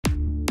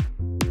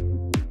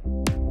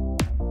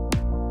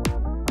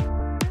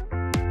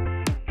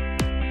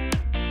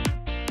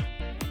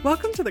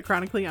Welcome to the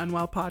Chronically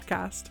Unwell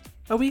podcast,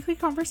 a weekly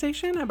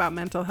conversation about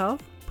mental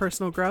health,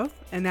 personal growth,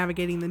 and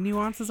navigating the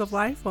nuances of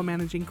life while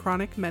managing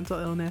chronic mental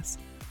illness.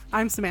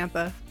 I'm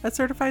Samantha, a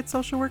certified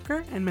social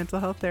worker and mental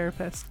health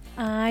therapist.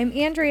 I'm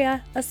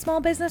Andrea, a small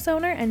business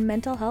owner and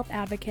mental health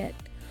advocate.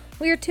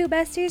 We are two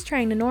besties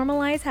trying to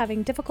normalize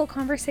having difficult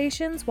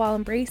conversations while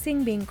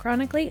embracing being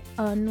chronically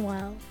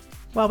unwell.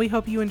 While we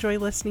hope you enjoy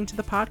listening to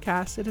the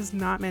podcast, it is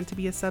not meant to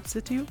be a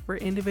substitute for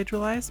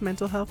individualized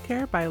mental health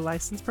care by a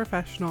licensed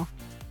professional.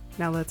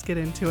 Now let's get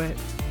into it.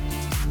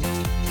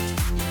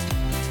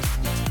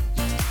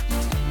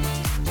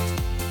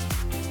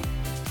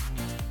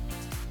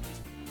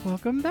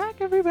 Welcome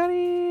back,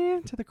 everybody,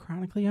 to the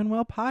Chronically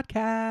Unwell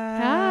podcast.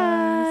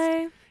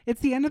 Hi.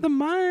 It's the end of the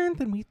month,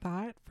 and we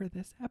thought for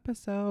this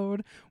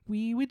episode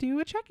we would do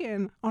a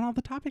check-in on all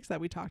the topics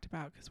that we talked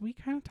about, because we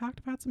kind of talked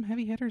about some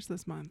heavy hitters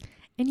this month.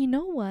 And you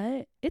know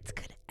what? It's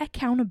good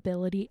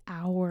accountability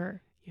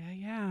hour.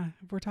 Yeah.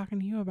 If we're talking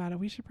to you about it,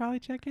 we should probably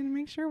check in and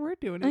make sure we're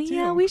doing it too.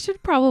 Yeah, we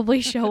should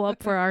probably show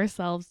up for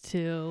ourselves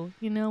too.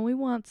 You know, we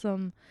want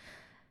some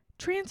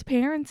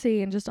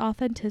transparency and just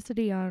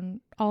authenticity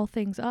on all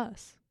things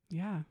us.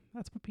 Yeah,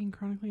 that's what being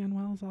chronically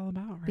unwell is all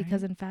about, right?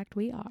 Because in fact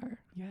we are.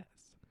 Yes.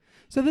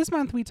 So this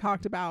month we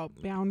talked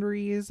about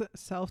boundaries,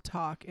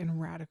 self-talk,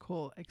 and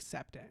radical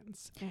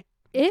acceptance.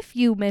 If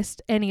you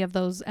missed any of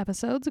those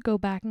episodes, go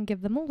back and give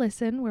them a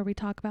listen where we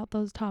talk about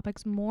those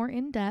topics more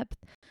in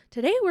depth.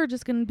 Today, we're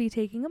just going to be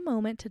taking a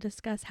moment to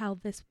discuss how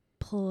this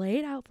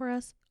played out for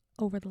us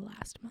over the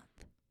last month.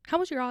 How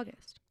was your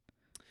August?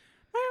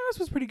 My August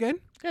was pretty good.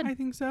 Good. I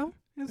think so.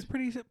 It was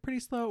pretty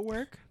slow at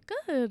work.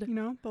 Good. You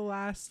know, the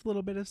last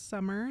little bit of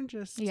summer,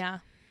 just Yeah.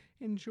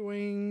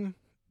 enjoying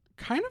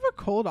kind of a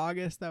cold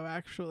August, though,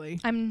 actually.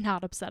 I'm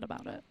not upset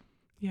about it.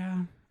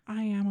 Yeah,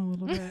 I am a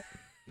little bit.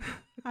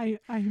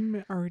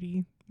 I'm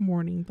already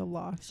mourning the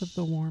loss of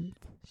the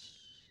warmth.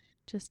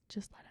 Just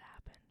let it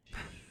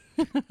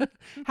happen.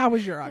 How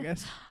was your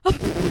August?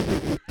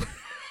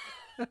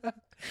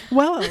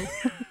 Well,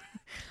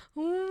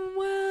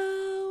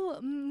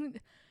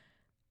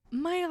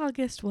 my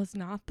August was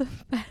not the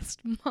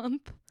best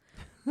month.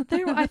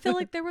 I feel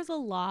like there was a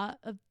lot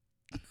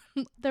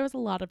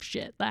of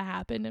shit that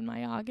happened in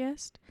my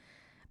August.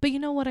 But you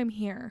know what? I'm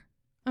here.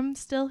 I'm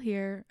still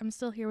here. I'm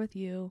still here with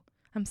you.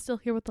 I'm still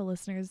here with the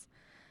listeners.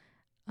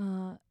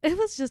 It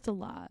was just a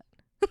lot.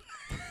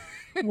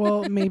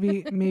 well,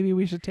 maybe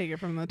we should take it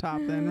from the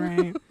top then,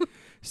 right?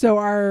 So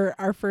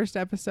our first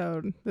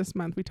episode this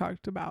month, we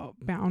talked about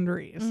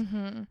boundaries,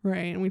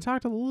 right? And we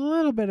talked a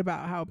little bit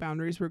about how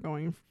boundaries were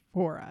going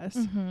for us.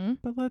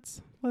 But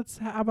let's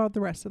how about the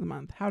rest of the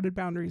month? How did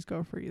boundaries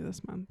go for you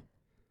this month?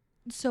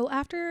 So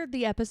after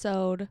the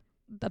episode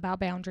about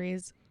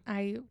boundaries,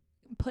 I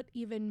put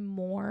even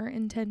more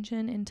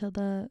intention into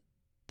the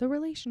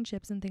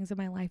relationships and things in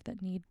my life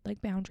that need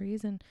like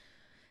boundaries and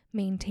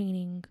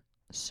maintaining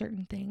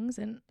certain things.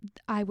 And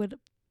I would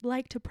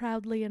like to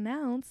proudly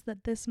announce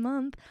that this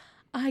month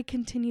I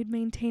continued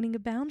maintaining a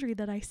boundary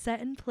that I set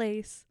in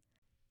place.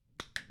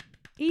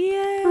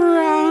 Yay!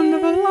 Round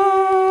of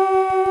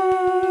applause!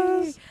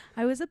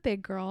 I was a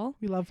big girl.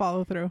 We love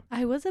follow through.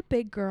 I was a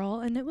big girl,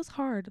 and it was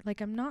hard.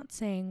 Like, I'm not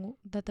saying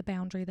that the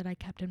boundary that I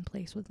kept in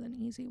place was an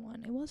easy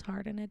one. It was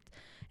hard, and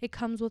it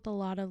comes with a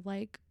lot of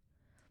like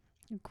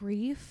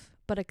grief,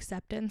 but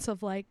acceptance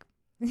of like,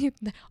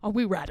 are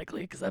we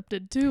radically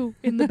accepted too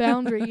in the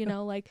boundary, you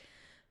know, like,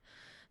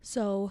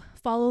 so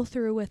follow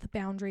through with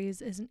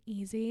boundaries isn't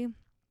easy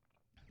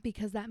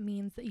because that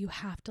means that you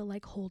have to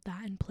like hold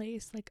that in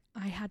place. Like,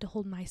 I had to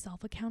hold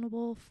myself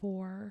accountable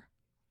for,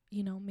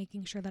 you know,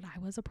 making sure that I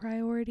was a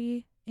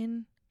priority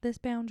in this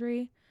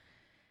boundary,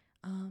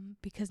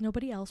 because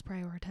nobody else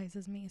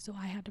prioritizes me. So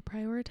I had to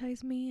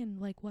prioritize me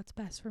and like what's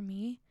best for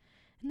me.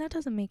 And that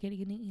doesn't make it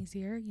any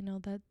easier, you know,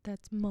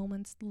 that's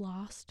moments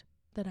lost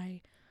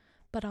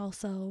but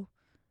also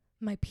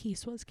my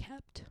peace was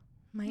kept.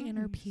 My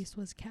inner peace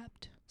was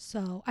kept.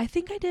 So I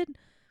think I did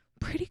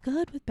pretty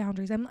good with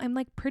boundaries. I'm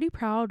like pretty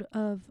proud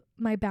of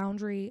my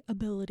boundary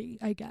ability,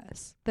 I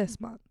guess,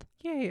 this month.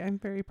 Yay, I'm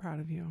very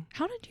proud of you.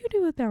 How did you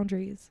do with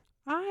boundaries?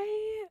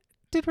 I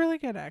did really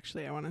good,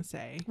 actually, I want to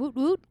say. Woot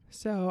woot.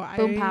 So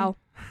Boom pow.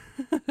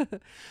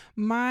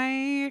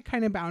 My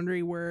kind of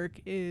boundary work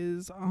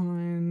is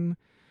on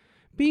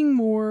being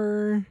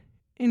more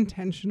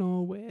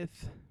intentional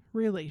with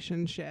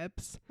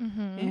relationships.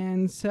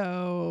 And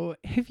so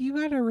if you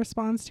got a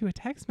response to a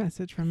text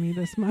message from me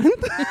this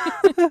month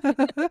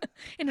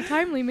in a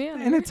timely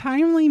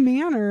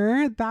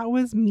manner, that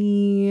was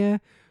me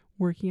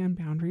working on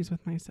boundaries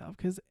with myself,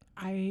 because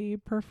I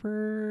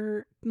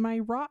prefer my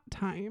rot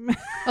time.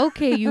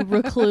 Okay, you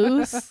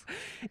recluse.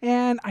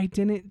 And I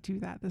didn't do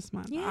that this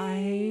month.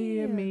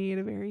 Yay. I made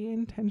a very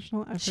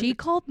intentional effort. She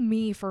called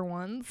me for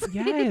once.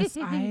 Yes,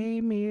 I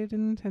made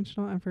an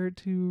intentional effort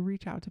to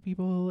reach out to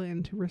people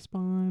and to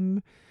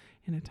respond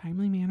in a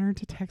timely manner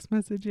to text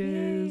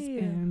messages Yay.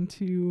 and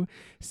to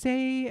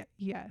say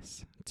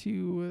yes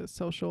to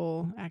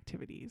social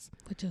activities.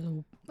 Which is,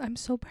 I'm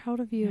so proud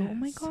of you. Oh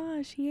my Yes.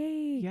 gosh.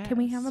 Yay. Yes. Can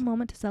we have a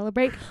moment to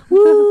celebrate?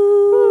 Woo!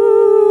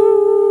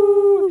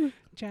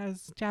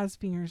 Jazz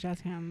fingers, jazz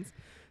hands.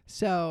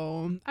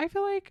 So I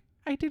feel like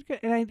I did good.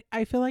 And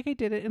I feel like I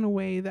did it in a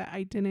way that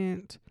I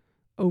didn't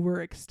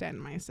overextend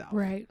myself.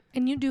 Right.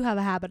 And you do have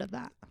a habit of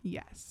that.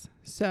 Yes.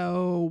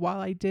 So while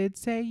I did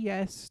say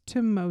yes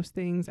to most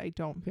things, I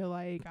don't feel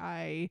like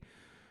I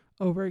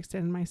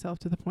overextended myself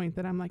to the point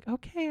that I'm like,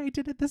 okay, I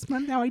did it this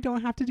month. Now I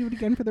don't have to do it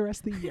again for the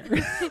rest of the year.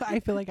 I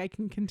feel like I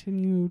can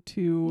continue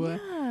to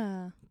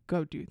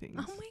go do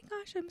things. Oh my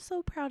gosh. I'm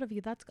so proud of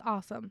you. That's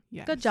awesome.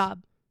 Yes. Good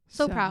job.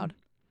 So proud.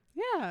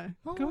 Yeah.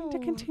 Oh. Going to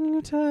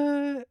continue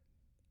to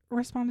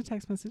respond to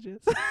text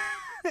messages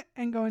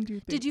and go and do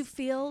things. Did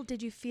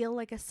you feel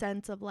like a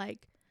sense of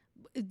like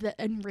the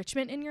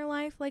enrichment in your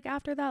life like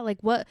after that? Like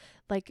what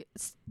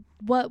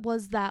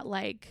was that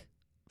like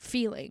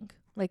feeling?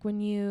 Like when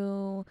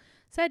you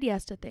said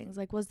yes to things,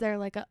 like was there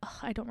like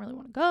I don't really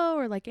want to go,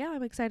 or like, yeah,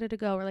 I'm excited to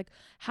go, or like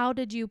how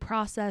did you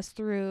process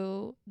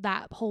through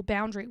that whole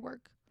boundary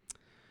work?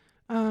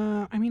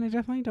 I mean, I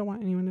definitely don't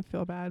want anyone to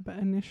feel bad, but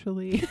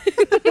initially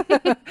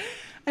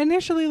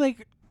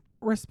like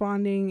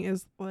responding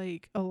is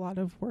like a lot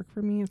of work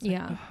for me. It's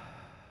like,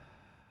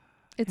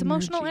 it's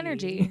emotional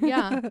energy.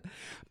 Yeah.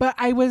 But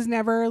I was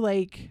never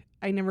like,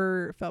 I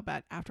never felt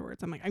bad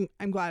afterwards. I'm like,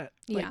 I'm glad.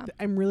 Like,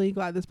 I'm really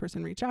glad this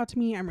person reached out to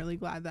me. I'm really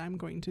glad that I'm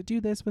going to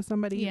do this with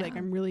somebody. Yeah. Like,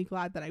 I'm really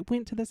glad that I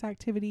went to this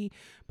activity.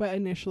 But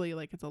initially,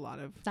 like, it's a lot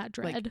of that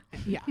dread.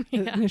 Like, yeah.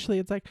 Initially,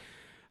 it's like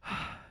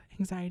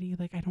anxiety.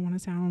 Like, I don't want to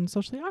sound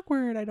socially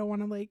awkward. I don't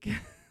want to like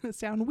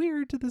sound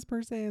weird to this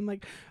person.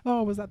 Like,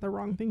 oh, was that the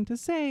wrong thing to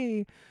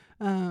say?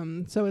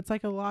 So it's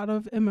like a lot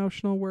of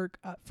emotional work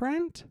up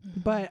front,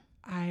 but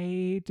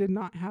I did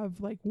not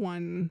have like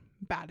one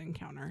bad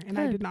encounter, and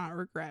I did not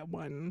regret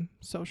one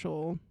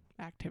social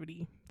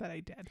activity that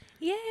I did.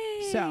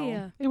 Yay!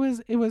 So it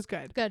was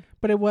good. Good.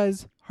 But it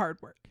was hard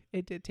work.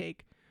 It did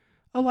take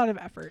a lot of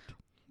effort.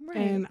 Right.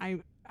 And I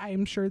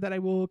am sure that I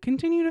will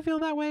continue to feel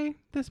that way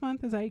this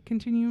month as I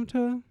continue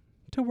to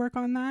work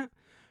on that.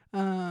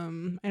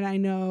 And I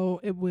know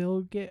it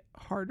will get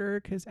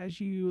harder because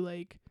as you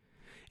like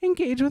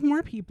engage with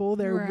more people,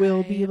 there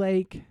will be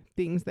like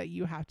things that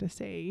you have to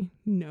say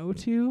no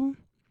to.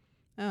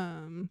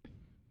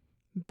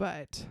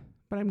 But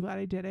I'm glad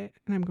I did it,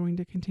 and I'm going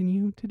to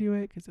continue to do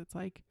it because it's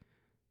like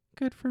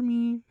good for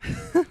me.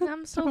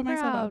 I'm so to put proud.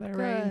 myself out there, good.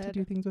 Right, and to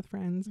do things with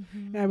friends.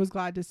 And I was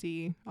glad to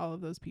see all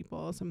of those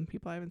people. Some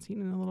people I haven't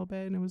seen in a little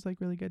bit, and it was like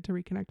really good to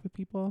reconnect with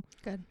people.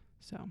 Good.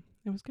 So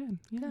it was good.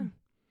 Yeah. Good.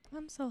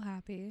 I'm so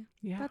happy.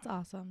 Yeah. That's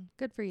awesome.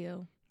 Good for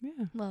you.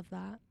 Yeah. Love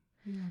that.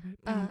 Love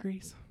it.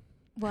 Boundaries.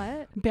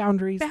 What?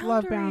 Boundaries.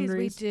 Love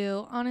boundaries. We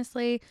do,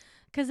 honestly,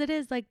 because it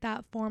is like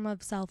that form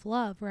of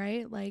self-love,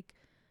 right? Like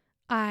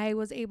I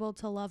was able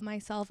to love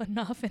myself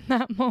enough in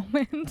that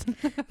moment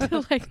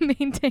to like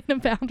maintain a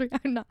boundary.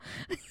 I'm not.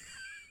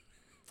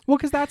 Well,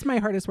 because that's my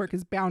hardest work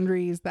is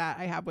boundaries that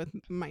I have with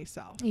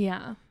myself.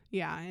 Yeah.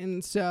 Yeah.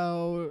 And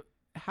so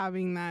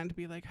having that to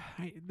be like,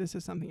 this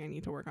is something I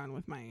need to work on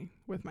with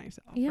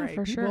myself. Yeah, right?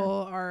 For sure.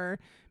 People are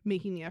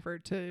making the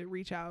effort to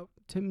reach out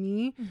to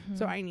me.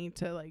 So I need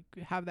to like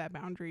have that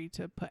boundary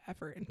to put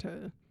effort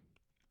into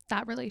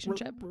that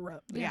relationship.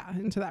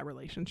 Into that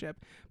relationship.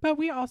 But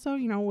we also,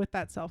 with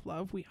that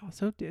self-love, we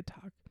also did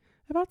talk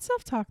about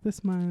self-talk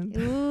this month.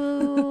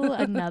 Ooh,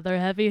 another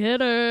heavy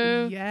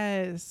hitter.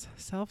 Yes.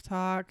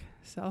 Self-talk,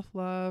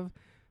 self-love,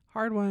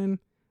 hard one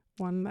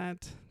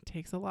that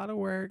takes a lot of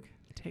work,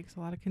 takes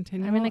a lot of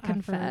continual I'm going to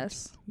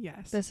confess.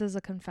 Yes. This is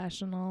a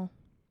confessional.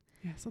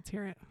 Yes, let's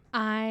hear it.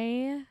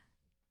 I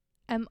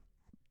am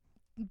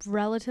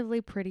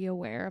relatively pretty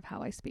aware of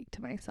how I speak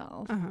to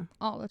myself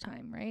all the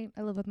time, right?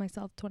 I live with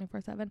myself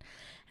 24/7, and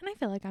I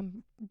feel like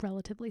I'm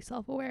relatively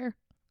self-aware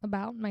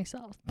about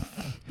myself.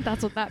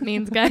 That's what that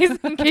means, guys.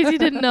 In case you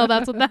didn't know,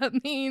 that's what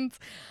that means.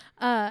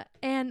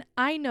 And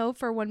I know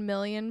for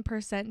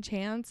 1,000,000%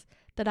 chance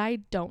that I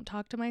don't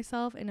talk to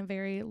myself in a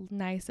very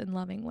nice and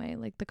loving way.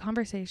 Like the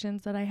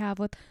conversations that I have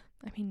with,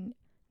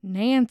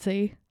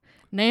 Nancy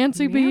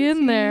be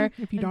in there.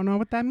 If you don't know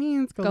what that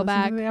means, go listen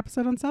back to the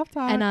episode on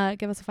self-talk and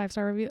give us a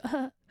 5-star review.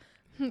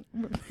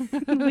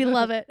 We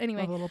love it.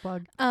 Anyway, a little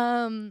plug.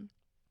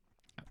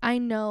 I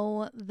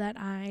know that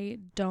I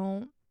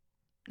don't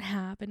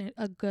have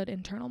a good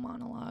internal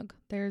monologue.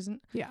 Because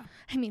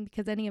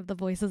any of the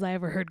voices I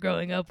ever heard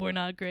growing up were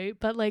not great,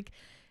 but like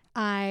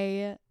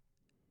I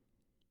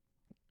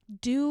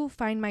do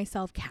find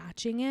myself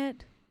catching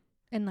it.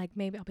 And like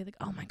maybe I'll be like,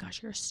 oh my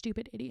gosh, you're a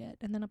stupid idiot.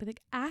 And then I'll be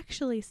like,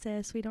 actually,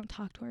 sis, we don't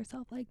talk to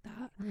ourselves like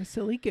that. We're a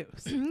silly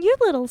goose. You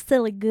little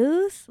silly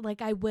goose.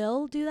 Like I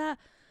will do that.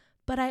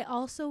 But I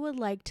also would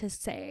like to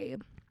say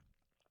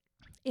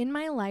in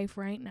my life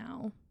right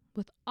now,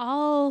 with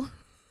all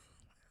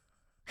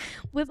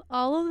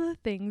of the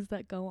things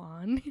that go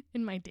on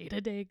in my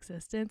day-to-day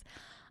existence,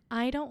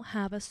 I don't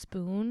have a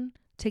spoon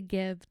to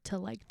give to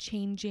like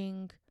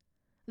changing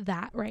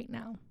that right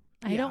now.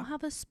 I don't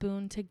have a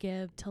spoon to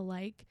give to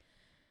like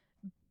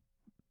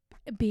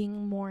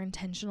being more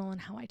intentional in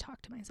how I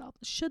talk to myself.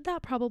 Should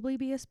that probably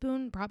be a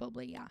spoon?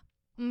 Probably, yeah.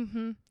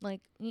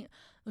 Like,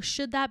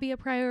 should that be a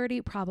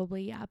priority?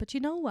 Probably, yeah. But you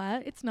know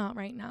what? It's not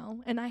right now.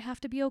 And I have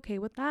to be okay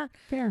with that.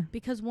 Fair.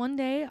 Because one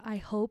day I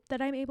hope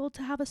that I'm able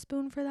to have a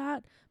spoon for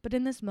that. But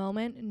in this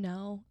moment,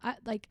 no.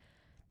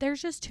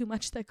 There's just too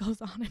much that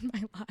goes on in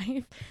my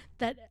life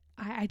that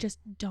I just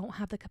don't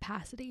have the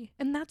capacity.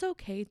 And that's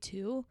okay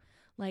too.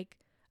 Like,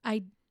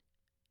 I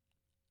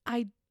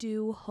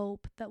do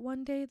hope that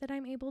one day that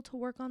I'm able to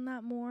work on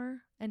that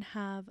more and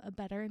have a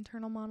better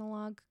internal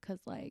monologue, because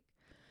like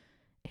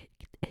it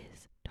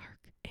is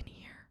dark in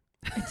here.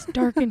 It's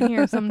dark in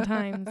here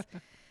sometimes.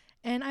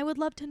 And I would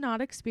love to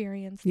not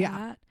experience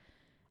that.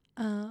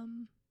 But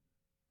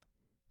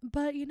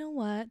you know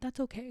what? That's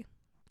okay.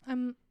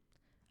 I'm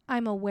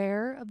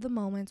aware of the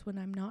moments when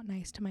I'm not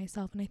nice to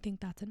myself, and I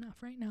think that's enough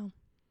right now.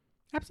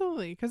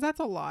 Absolutely, because that's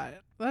a lot.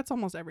 That's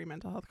almost every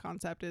mental health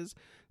concept, is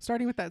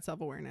starting with that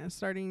self-awareness,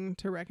 starting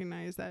to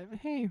recognize that,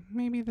 hey,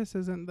 maybe this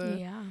isn't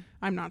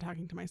I'm not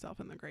talking to myself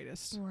in the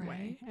greatest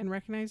way, and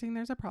recognizing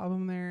there's a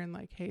problem there, and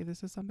like, hey,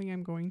 this is something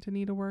I'm going to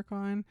need to work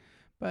on,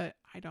 but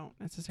I don't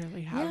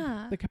necessarily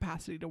have the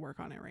capacity to work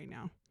on it right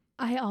now.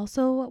 I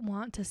also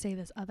want to say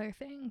this other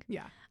thing.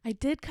 Yeah. I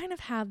did kind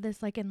of have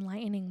this like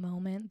enlightening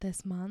moment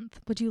this month.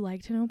 Would you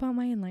like to know about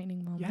my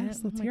enlightening moment? Yes,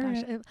 let's hear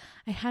it.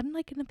 I had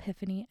like an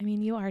epiphany. I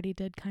mean, you already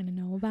did kind of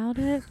know about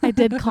it. I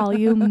did call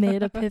you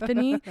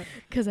mid-epiphany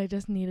because I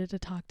just needed to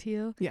talk to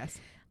you. Yes.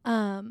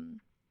 I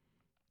don't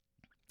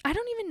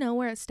even know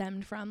where it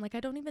stemmed from. Like, I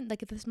don't even,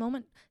 like, at this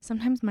moment,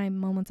 sometimes my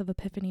moments of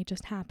epiphany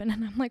just happen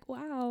and I'm like,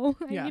 wow,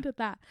 I needed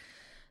that.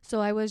 So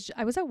I was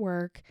at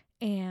work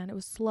and it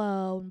was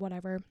slow and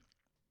whatever.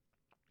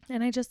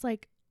 And I just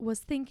like was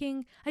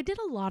thinking, I did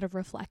a lot of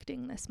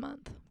reflecting this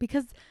month,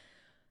 because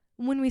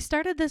when we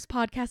started this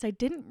podcast, I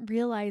didn't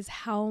realize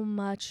how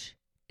much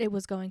it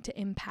was going to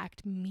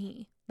impact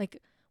me.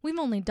 Like, we've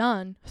only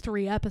done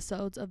 3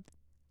 episodes of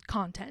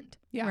content,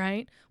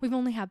 right? We've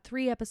only had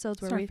 3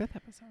 episodes where our 5th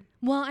episode.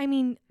 Well, I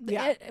mean,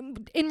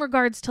 in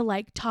regards to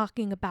like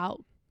talking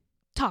about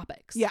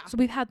topics. Yeah. So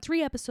we've had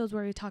 3 episodes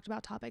where we talked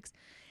about topics,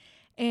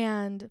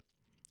 and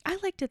I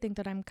like to think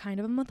that I'm kind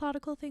of a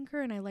methodical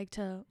thinker, and I like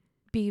to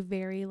be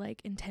very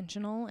like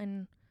intentional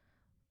and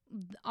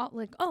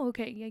like, oh,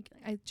 okay,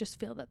 I just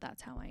feel that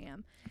that's how I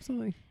am.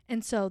 Absolutely.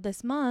 And so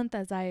this month,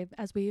 as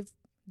we've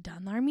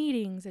done our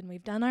meetings and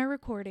we've done our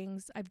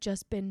recordings, I've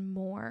just been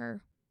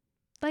more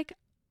like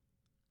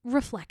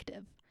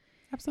reflective.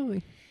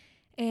 Absolutely.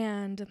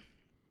 And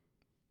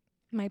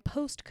my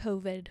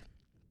post-COVID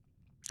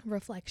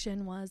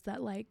reflection was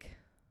that, like,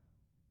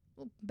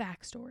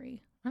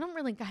 backstory. I'm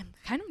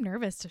kind of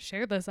nervous to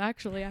share this,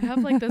 actually. I have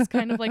like this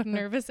kind of like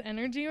nervous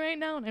energy right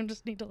now, and I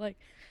just need to like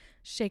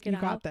shake it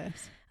out. You got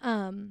this.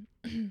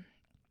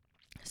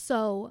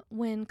 So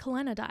when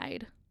Kalena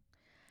died,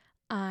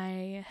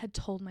 I had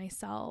told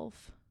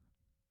myself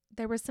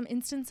there were some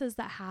instances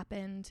that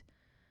happened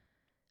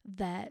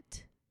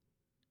that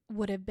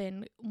would have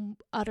been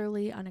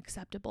utterly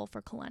unacceptable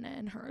for Kalena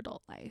in her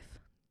adult life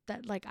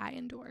that like I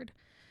endured.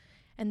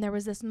 And there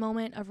was this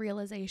moment of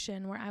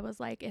realization where I was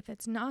like, if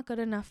it's not good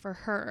enough for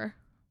her,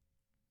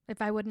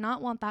 if I would not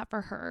want that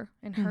for her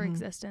in her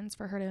existence,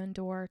 for her to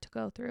endure, to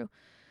go through,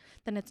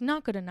 then it's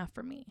not good enough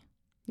for me.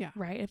 Yeah.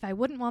 Right? If I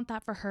wouldn't want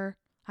that for her,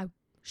 I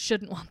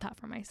shouldn't want that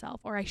for myself,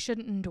 or I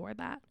shouldn't endure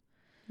that.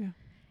 Yeah.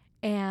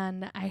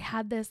 And I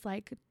had this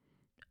like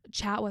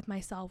chat with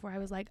myself where I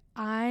was like,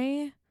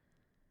 I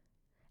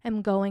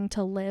am going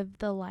to live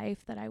the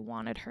life that I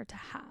wanted her to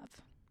have.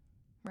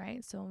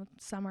 Right? So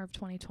summer of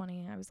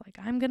 2020, I was like,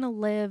 I'm going to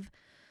live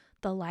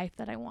the life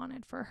that I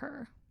wanted for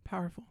her.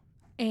 Powerful.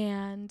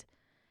 And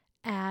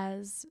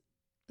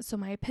so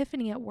my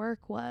epiphany at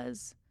work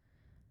was,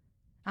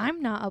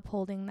 I'm not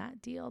upholding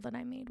that deal that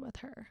I made with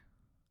her.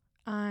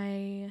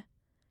 I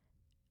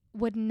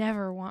would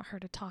never want her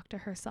to talk to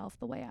herself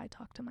the way I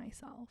talk to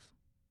myself.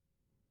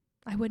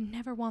 I would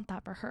never want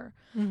that for her.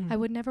 I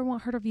would never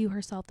want her to view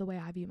herself the way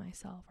I view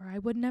myself, or I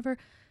would never.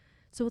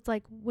 So it's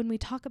like when we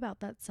talk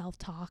about that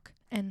self-talk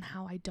and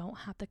how I don't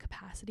have the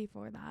capacity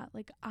for that,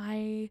 like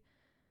I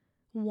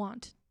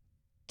want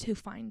to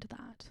find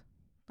that.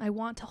 I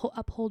want to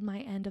uphold my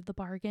end of the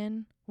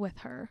bargain with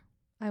her.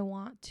 I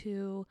want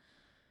to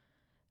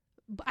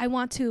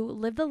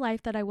live the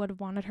life that I would have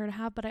wanted her to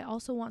have, but I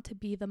also want to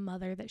be the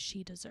mother that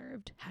she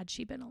deserved had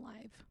she been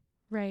alive,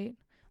 right?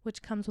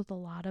 Which comes with a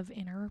lot of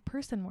inner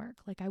person work.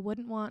 Like I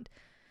wouldn't want,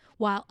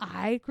 while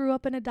I grew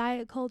up in a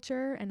diet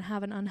culture and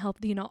have an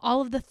unhealthy,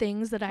 all of the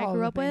things that I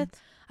grew up with,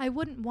 I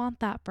wouldn't want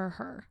that for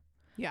her.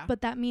 Yeah.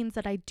 But that means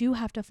that I do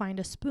have to find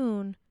a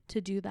spoon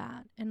to do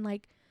that. And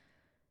like,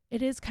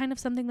 it is kind of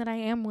something that I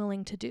am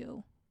willing to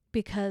do,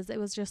 because it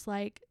was just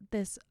like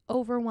this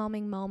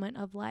overwhelming moment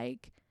of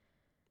like,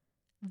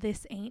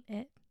 this ain't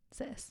it,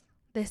 sis.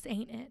 This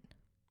ain't it.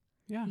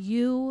 Yeah.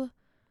 You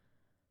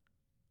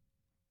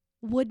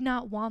would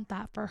not want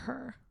that for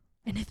her.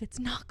 And if it's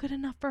not good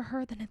enough for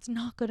her, then it's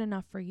not good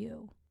enough for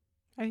you.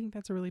 I think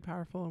that's a really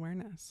powerful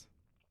awareness.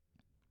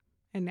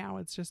 And now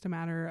it's just a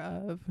matter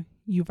of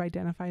you've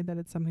identified that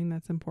it's something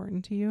that's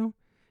important to you.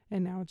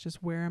 And now it's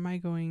just, where am I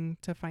going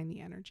to find the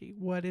energy?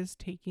 What is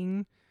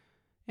taking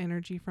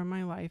energy from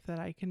my life that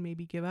I can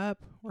maybe give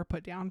up or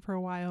put down for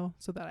a while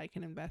so that I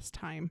can invest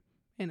time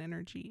and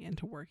energy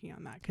into working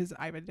on that? Because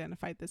I've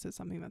identified this as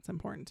something that's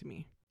important to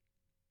me.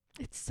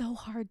 It's so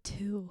hard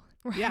too,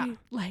 right? Yeah.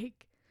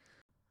 Like,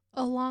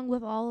 along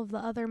with all of the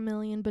other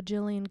million,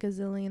 bajillion,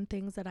 gazillion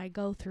things that I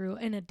go through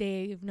in a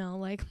day, you know,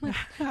 like my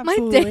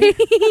day.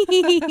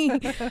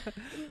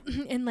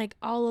 And like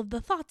all of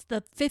the thoughts,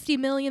 the 50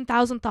 million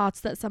thousand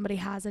thoughts that somebody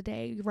has a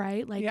day,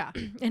 right? Like, yeah.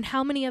 And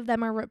how many of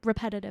them are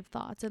repetitive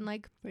thoughts? And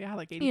like, yeah,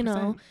 like 80%. You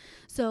know,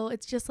 so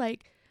it's just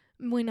like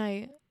when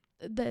I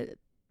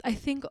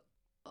think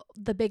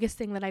the biggest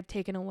thing that I've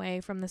taken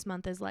away from this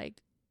month is like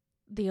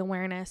the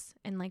awareness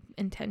and like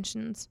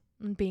intentions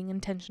and being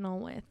intentional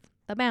with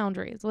the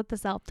boundaries, with the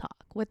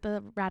self-talk, with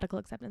the radical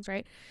acceptance,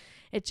 right?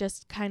 It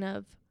just kind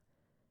of,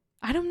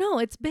 I don't know.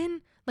 It's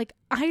been like,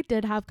 I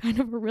did have kind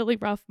of a really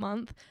rough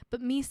month,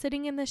 but me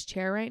sitting in this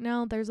chair right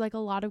now, there's like a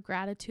lot of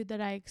gratitude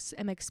that I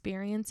am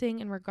experiencing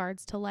in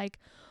regards to like,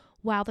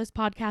 wow, this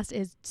podcast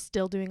is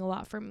still doing a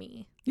lot for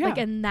me. Yeah. Like,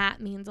 and that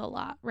means a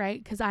lot,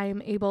 right? Because I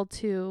am able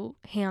to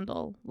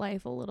handle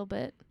life a little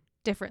bit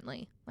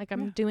differently. Like,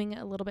 I'm doing it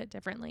a little bit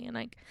differently, and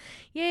like,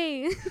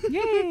 yay.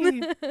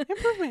 Improvement.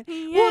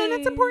 Yay. Well, and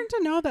it's important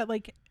to know that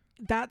like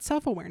that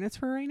self-awareness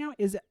for right now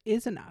is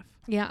enough.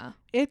 Yeah.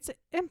 It's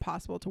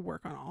impossible to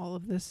work on all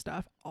of this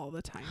stuff all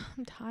the time.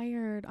 I'm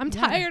tired. I'm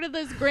tired of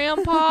this,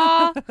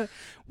 Grandpa.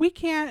 We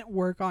can't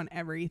work on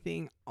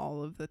everything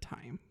all of the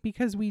time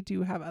because we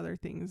do have other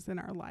things in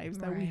our lives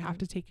that we have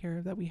to take care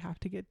of, that we have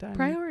to get done.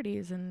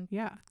 Priorities and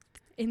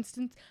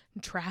instant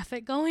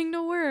traffic going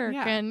to work.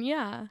 And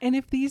and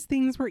if these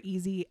things were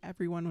easy,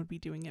 everyone would be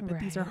doing it, but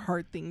these are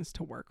hard things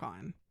to work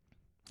on.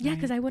 Yeah,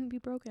 because I wouldn't be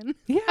broken.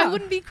 Yeah. I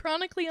wouldn't be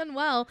chronically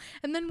unwell,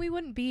 and then we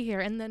wouldn't be here.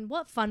 And then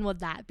what fun would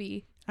that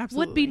be?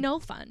 Absolutely. Would be no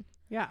fun.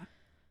 Yeah.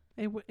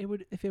 It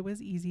would, if it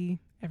was easy,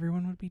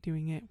 everyone would be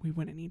doing it. We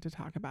wouldn't need to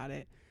talk about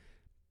it.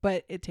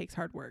 But it takes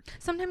hard work.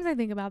 Sometimes I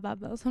think about that,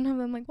 though. Sometimes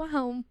I'm like,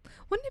 wow,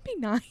 wouldn't it be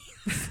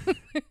nice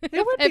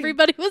if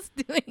everybody was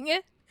doing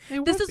it?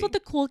 This is what the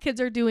cool kids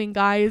are doing,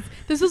 guys.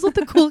 This is what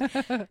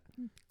the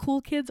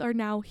cool kids are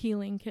now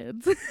healing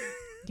kids.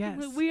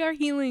 Yes. We are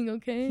healing,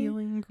 okay?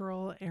 Healing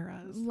girl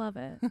eras. Love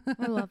it.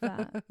 I love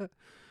that.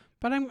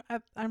 But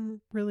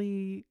I'm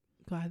really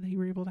glad that you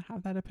were able to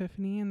have that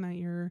epiphany and that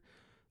you're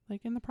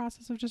like in the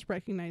process of just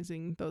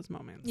recognizing those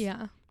moments.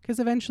 Yeah. Because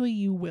eventually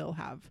you will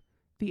have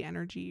the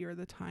energy or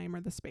the time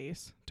or the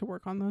space to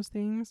work on those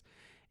things,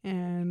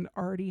 and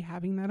already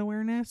having that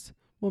awareness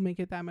will make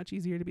it that much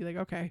easier to be like,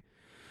 okay,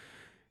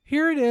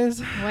 here it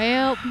is.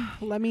 Well,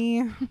 let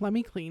me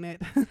clean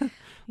it.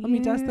 Let me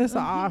dust this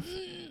off.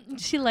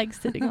 She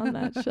likes sitting on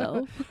that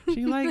shelf.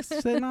 She likes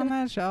sitting on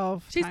that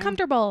shelf. She's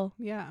comfortable.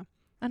 Yeah.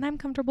 And I'm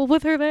comfortable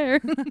with her there.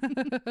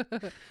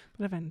 But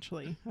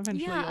eventually you'll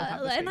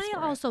have the space and I for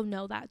also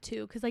know that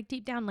too, because like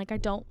deep down, like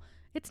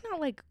it's not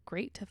like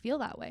great to feel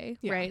that way,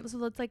 right?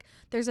 So it's like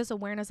there's this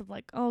awareness of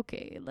like,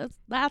 okay,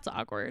 that's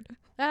awkward.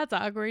 That's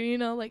awkward, you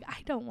know. Like, I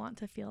don't want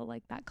to feel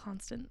like that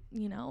constant,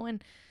 you know.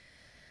 And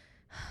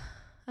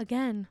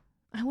again,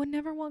 I would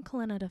never want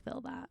Kalena to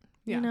feel that,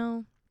 you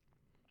know.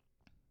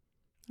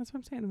 That's what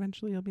I'm saying.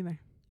 Eventually you'll be there.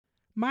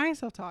 My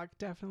self-talk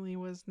definitely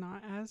was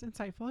not as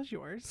insightful as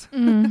yours.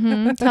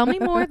 Mm-hmm. Tell me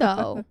more,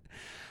 though.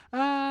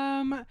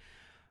 I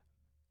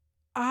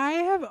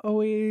have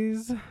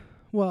always...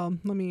 Well,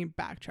 let me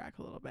backtrack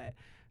a little bit.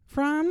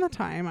 From the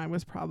time I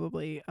was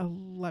probably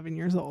 11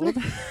 years old.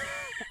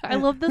 I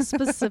love the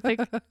specific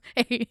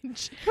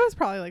age. It was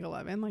probably like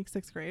 11, like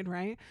 6th grade,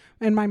 right?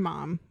 And my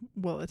mom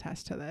will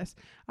attest to this.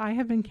 I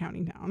have been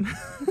counting down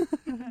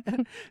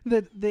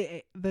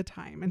the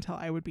time until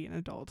I would be an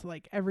adult,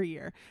 like every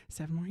year.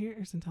 7 more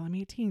years until I'm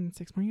 18.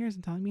 6 more years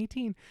until I'm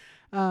 18.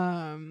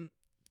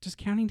 Just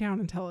counting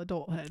down until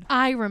adulthood.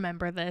 I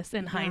remember this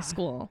in high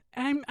school.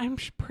 I'm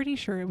pretty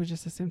sure it was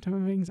just a symptom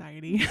of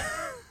anxiety,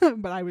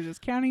 but I was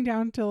just counting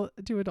down to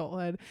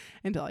adulthood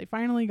until I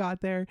finally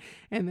got there.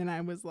 And then I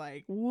was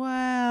like,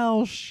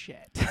 well,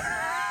 shit,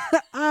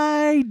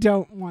 I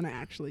don't want to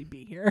actually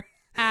be here.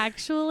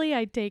 Actually,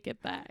 I take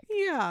it back.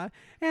 Yeah.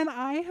 And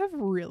I have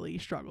really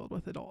struggled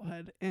with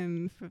adulthood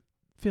and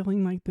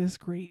feeling like this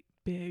great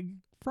big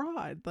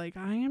fraud. Like,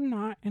 I am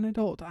not an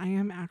adult. I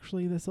am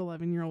actually this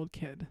 11-year-old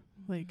kid.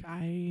 Like,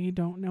 I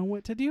don't know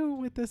what to do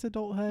with this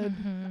adulthood.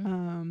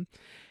 Mm-hmm.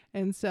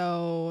 And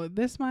so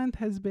this month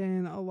has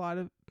been a lot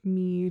of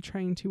me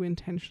trying to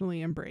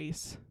intentionally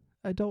embrace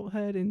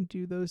adulthood and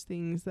do those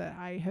things that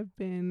I have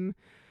been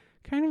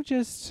kind of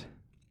just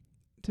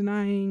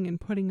denying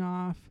and putting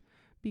off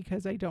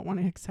because I don't want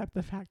to accept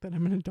the fact that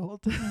I'm an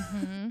adult.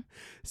 Mm-hmm.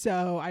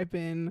 So I've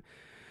been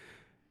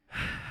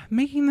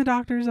making the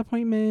doctor's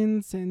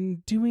appointments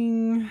and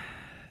doing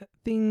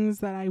things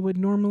that I would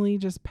normally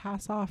just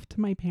pass off to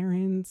my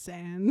parents,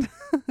 and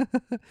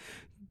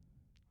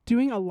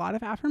doing a lot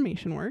of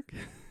affirmation work.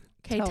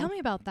 Okay, tell me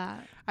about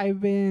that. I've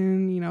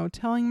been,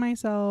 telling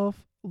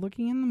myself,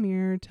 looking in the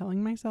mirror,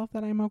 telling myself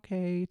that I'm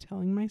okay,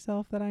 telling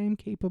myself that I am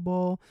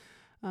capable,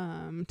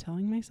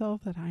 telling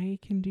myself that I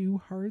can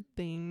do hard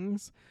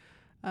things.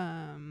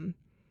 I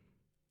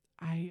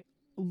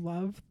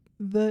love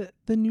the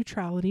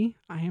neutrality.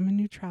 I am a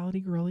neutrality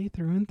girly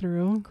through and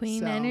through.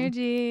 Queen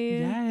energy.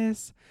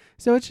 Yes.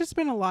 So it's just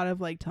been a lot of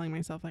like telling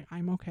myself like,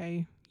 I'm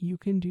okay. You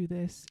can do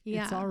this.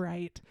 Yeah. It's all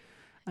right.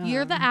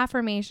 You're the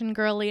affirmation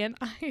girly and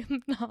I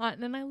am not.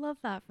 And I love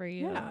that for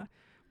you. Yeah.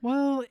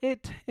 Well,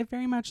 it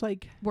very much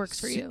like works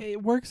for you.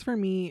 It works for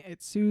me.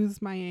 It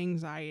soothes my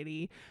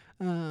anxiety.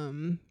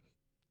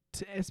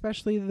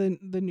 Especially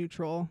the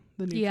neutral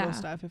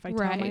stuff. If I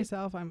tell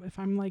myself, if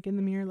I'm like in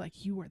the mirror,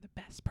 like, you are the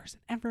best person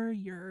ever,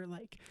 you're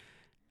like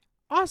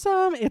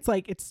awesome, it's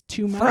like it's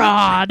too much.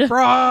 Fraud.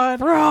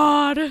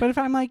 But if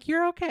I'm like,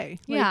 you're okay,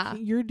 like,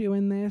 you're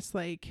doing this,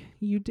 like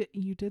you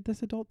did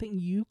this adult thing,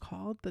 you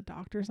called the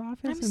doctor's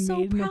office I'm and so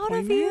made an proud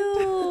appointment.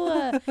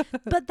 of you.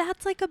 But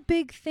that's like a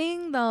big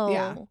thing though.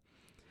 Yeah.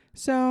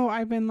 So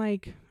I've been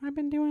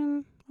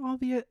doing all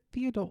the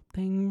adult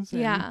things.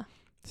 Yeah.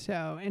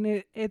 So,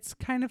 and it's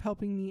kind of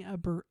helping me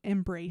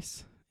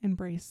embrace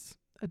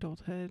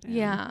adulthood.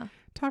 And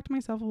talk to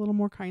myself a little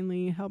more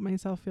kindly, help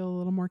myself feel a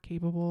little more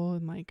capable,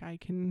 and like I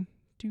can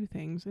do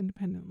things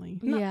independently.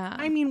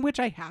 I mean, which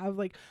I have.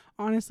 Like,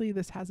 honestly,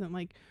 this hasn't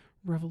like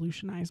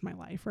revolutionized my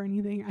life or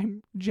anything.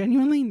 I'm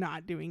genuinely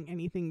not doing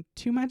anything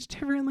too much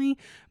differently,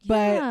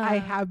 but I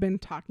have been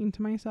talking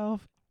to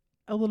myself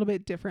a little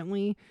bit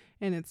differently,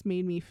 and it's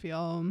made me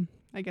feel,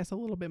 I guess, a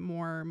little bit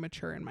more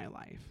mature in my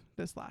life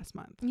this last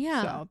month.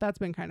 Yeah. So that's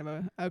been kind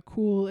of a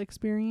cool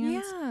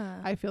experience. Yeah.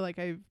 I feel like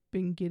I've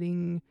been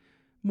getting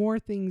more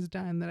things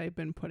done that I've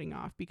been putting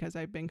off because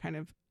I've been kind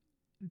of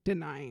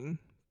denying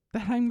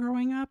that I'm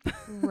growing up.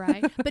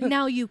 Right. But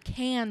now you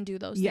can do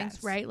those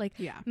things, right? Like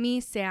me,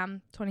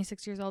 Sam,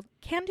 26 years old,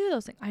 can do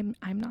those things.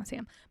 I'm not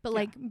Sam, but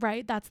like,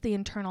 right. That's the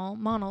internal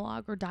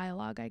monologue or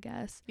dialogue, I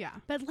guess. Yeah.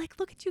 But like,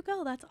 look at you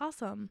go. That's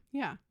awesome.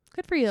 Yeah.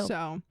 Good for you.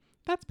 So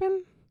that's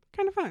been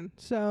kind of fun.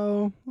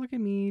 So look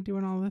at me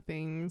doing all the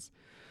things.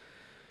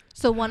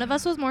 So one of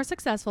us was more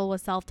successful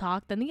with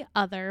self-talk than the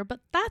other,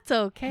 but that's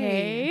okay.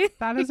 Hey,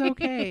 that is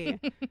okay.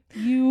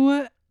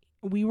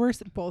 We were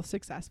both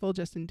successful,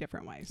 just in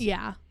different ways.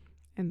 Yeah.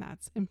 And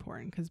that's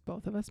important because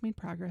both of us made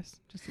progress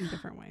just in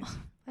different ways.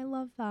 I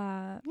love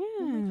that. Yeah.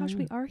 Oh my gosh,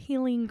 we are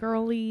healing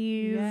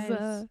girlies.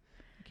 Yes.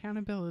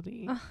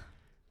 Accountability.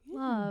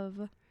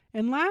 Love.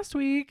 And last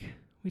week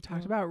we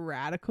talked about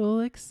radical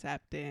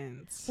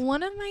acceptance.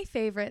 One of my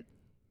favorite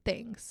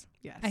things.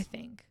 Yes. I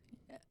think.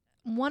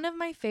 One of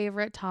my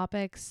favorite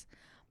topics,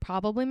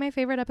 probably my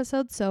favorite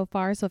episode so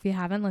far. So if you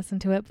haven't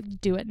listened to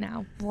it, do it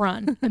now.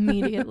 Run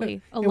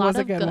immediately. It was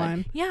a good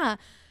one. Yeah.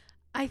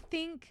 I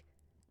think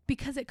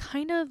because it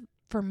kind of,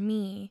 for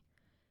me,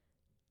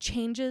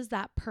 changes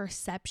that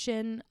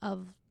perception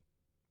of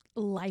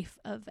life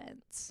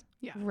events.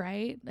 Yeah.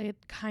 Right?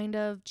 It kind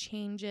of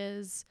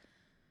changes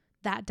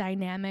that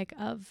dynamic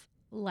of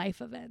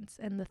life events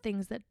and the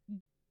things that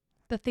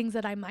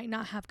I might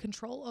not have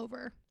control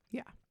over.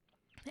 Yeah.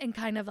 And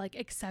kind of like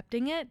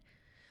accepting it.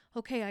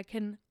 Okay, I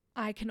can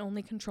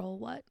only control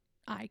what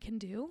I can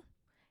do,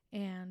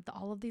 and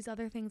all of these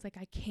other things, like,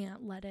 I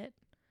can't let it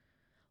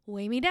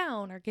weigh me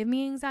down or give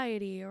me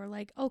anxiety, or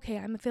like, okay,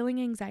 I'm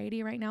feeling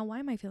anxiety right now. Why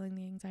am I feeling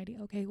the anxiety?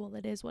 Okay, well,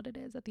 it is what it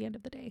is at the end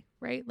of the day,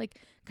 right? Like,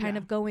 kind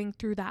of going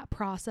through that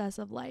process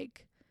of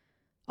like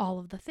all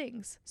of the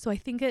things. So I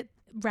think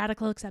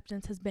radical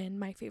acceptance has been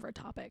my favorite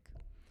topic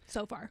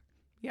so far.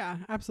 Yeah,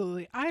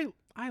 absolutely.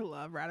 I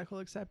love radical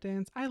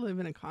acceptance. I live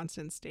in a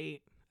constant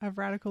state of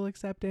radical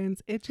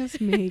acceptance. It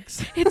just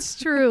makes it's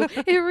true.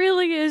 It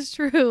really is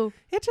true.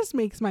 It just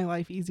makes my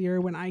life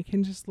easier when I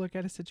can just look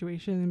at a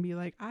situation and be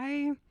like,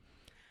 I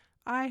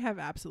have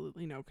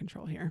absolutely no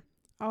control here.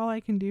 All I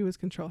can do is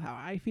control how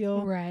I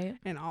feel. Right.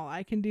 And all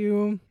I can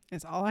do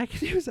is I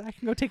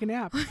can go take a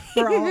nap.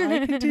 Or all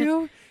I can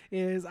do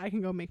is I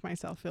can go make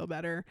myself feel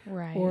better.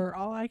 Right. Or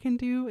all I can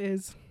do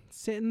is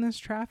sit in this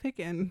traffic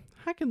and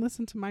I can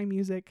listen to my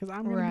music because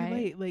I'm going to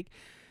be late. Like,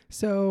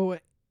 so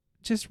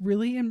just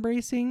really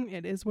embracing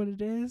it is what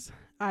it is.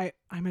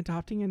 I'm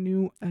adopting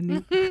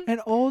an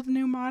old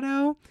new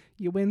motto.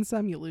 You win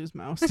some, you lose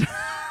most.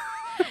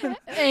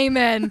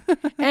 Amen.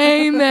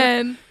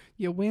 Amen.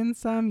 You win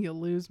some, you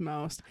lose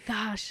most.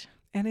 Gosh.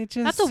 And it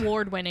just... That's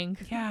award winning.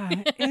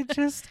 Yeah.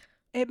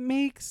 It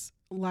makes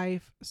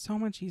life so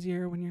much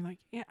easier when you're like,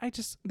 yeah,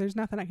 there's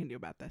nothing I can do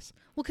about this.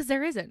 Well, because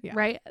there isn't,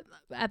 right?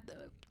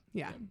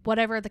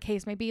 Whatever the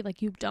case may be,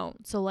 like, you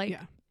don't. So, like,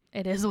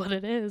 it is what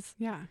it is.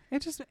 Yeah.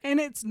 And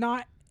it's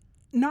not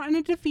in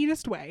a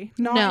defeatist way.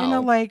 Not in a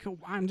like,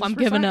 I'm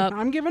giving up.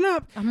 I'm giving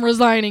up. I'm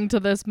resigning to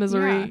this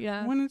misery.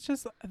 Yeah. When it's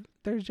just,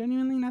 there's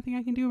genuinely nothing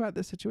I can do about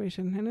this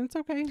situation. And it's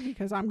okay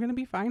because I'm going to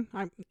be fine.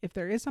 If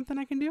there is something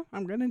I can do,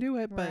 I'm going to do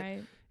it. But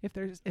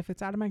if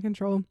it's out of my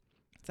control,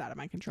 it's out of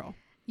my control.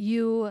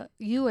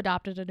 You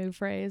adopted a new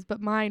phrase, but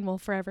mine will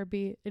forever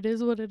be, it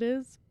is what it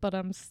is, but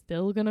I'm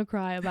still gonna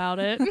cry about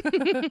it.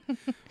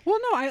 Well,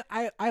 no,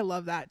 I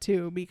love that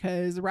too,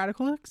 because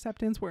radical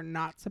acceptance, we're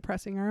not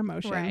suppressing our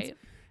emotions. Right.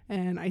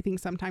 And I think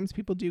sometimes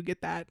people do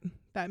get that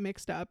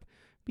mixed up,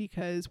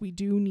 because we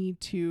do need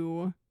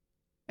to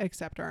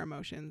accept our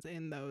emotions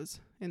in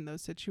those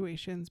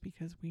situations,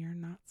 because we are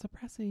not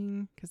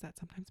suppressing, because that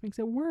sometimes makes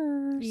it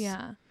worse.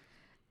 Yeah.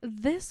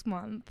 This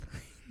month,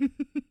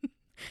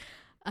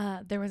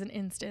 there was an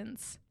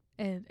instance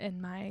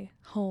in my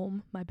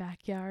home, my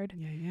backyard,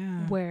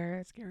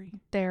 where scary.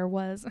 there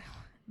was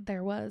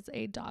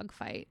a dog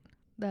fight,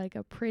 like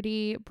a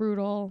pretty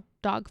brutal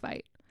dog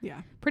fight.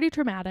 Yeah. Pretty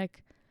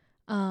traumatic.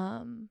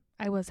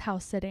 I was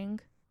house sitting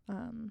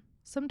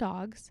some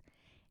dogs,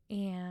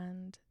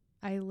 and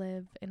I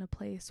live in a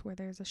place where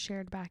there's a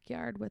shared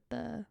backyard with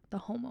the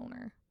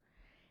homeowner,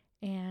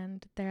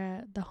 and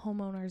the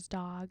homeowner's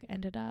dog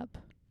ended up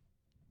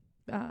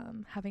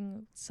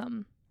having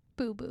some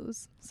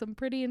boo-boos, some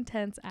pretty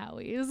intense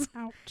owies.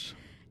 Ouch.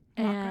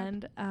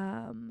 And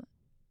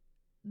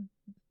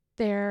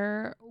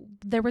there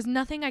was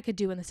nothing I could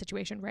do in the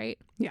situation, right?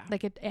 Yeah.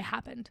 Like it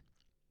happened.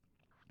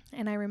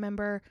 And I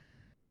remember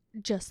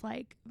just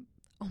like,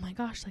 oh my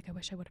gosh, like I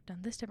wish I would have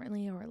done this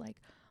differently, or like,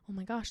 oh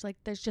my gosh, like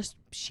there's just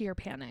sheer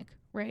panic,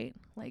 right?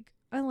 Like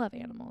I love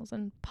animals,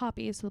 and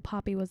Poppy, so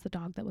Poppy was the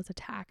dog that was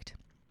attacked.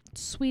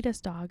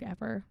 Sweetest dog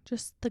ever,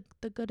 just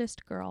the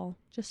goodest girl,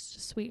 just a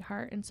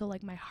sweetheart. And so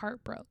like my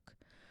heart broke,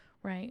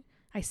 right?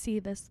 I see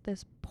this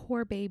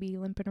poor baby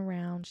limping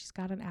around. She's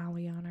got an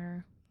owie on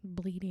her,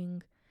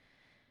 bleeding.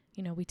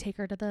 You know, we take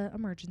her to the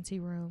emergency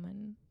room,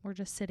 and we're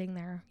just sitting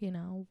there, you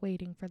know,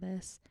 waiting for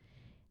this.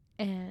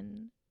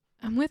 And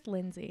I'm with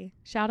Lindsay.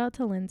 Shout out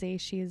to Lindsay.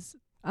 She's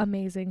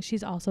amazing.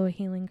 She's also a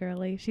healing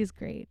girly. She's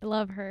great. I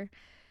love her,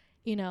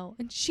 you know,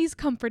 and she's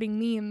comforting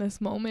me in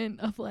this moment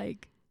of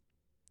like,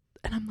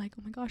 and I'm like,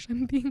 oh my gosh,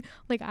 I'm being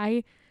like,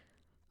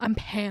 I'm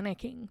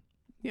panicking.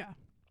 Yeah.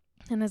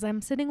 And as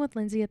I'm sitting with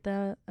Lindsay at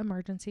the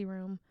emergency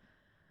room,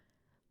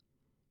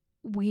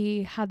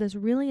 we had this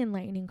really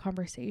enlightening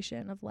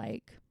conversation of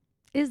like,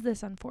 is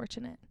this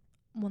unfortunate?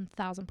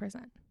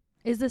 1000%.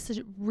 Is this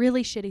a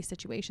really shitty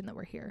situation that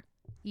we're here?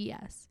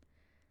 Yes.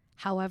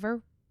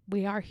 However,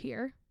 we are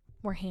here,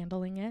 we're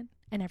handling it,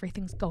 and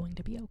everything's going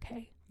to be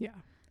okay. Yeah.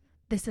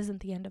 This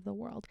isn't the end of the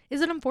world.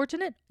 Is it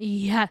unfortunate?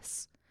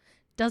 Yes.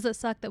 Does it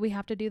suck that we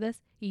have to do this?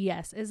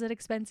 Yes. Is it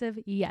expensive?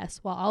 Yes.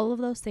 While all of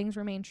those things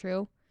remain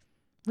true,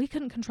 we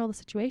couldn't control the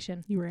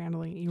situation. You were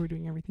handling it. You were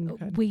doing everything you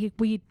could.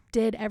 We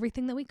did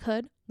everything that we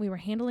could. We were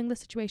handling the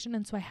situation.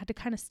 And so I had to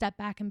kind of step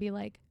back and be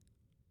like,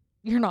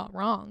 you're not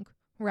wrong,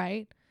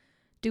 right?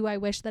 Do I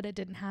wish that it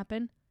didn't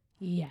happen?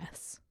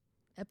 Yes.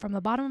 From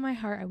the bottom of my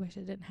heart, I wish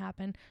it didn't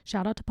happen.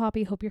 Shout out to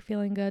Poppy. Hope you're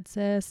feeling good,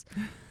 sis.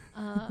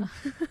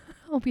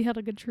 Hope you had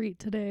a good treat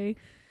today.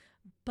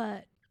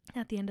 But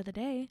at the end of the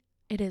day,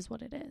 it is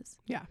what it is.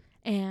 Yeah.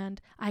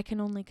 And I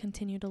can only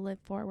continue to live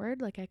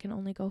forward. Like I can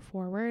only go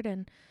forward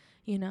and,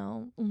 you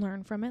know,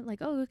 learn from it. Like,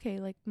 oh,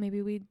 okay, like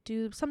maybe we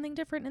do something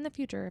different in the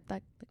future. If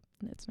that,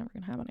 it's never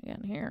going to happen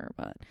again here.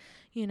 But,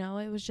 you know,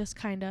 it was just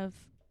kind of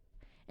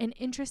an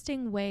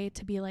interesting way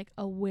to be like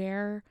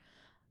aware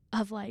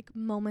of like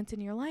moments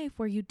in your life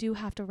where you do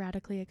have to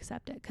radically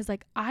accept it. Cause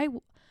like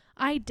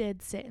I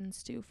did sit and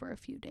stew for a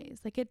few days.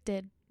 Like it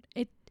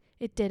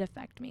did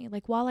affect me.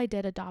 Like while I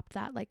did adopt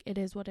that, like it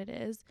is what it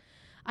is,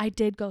 I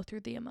did go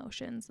through the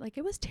emotions. Like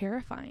it was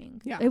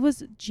terrifying. Yeah. It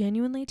was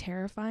genuinely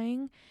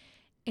terrifying.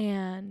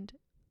 And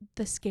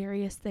the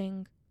scariest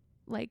thing,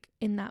 like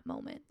in that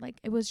moment, like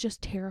it was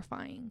just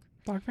terrifying.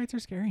 Dog fights are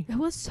scary. It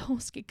was so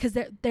scary because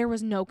there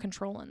was no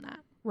control in that,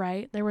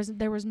 right? There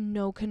was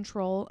no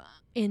control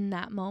in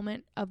that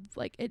moment of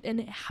like it, and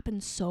it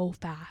happened so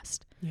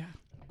fast. Yeah.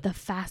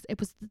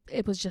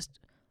 It was just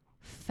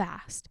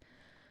fast.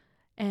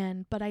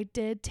 But I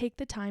did take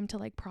the time to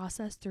like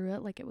process through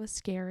it. Like it was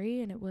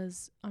scary and it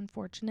was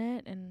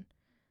unfortunate,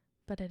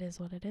 but it is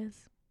what it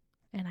is.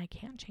 And I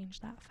can't change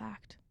that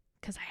fact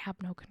because I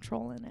have no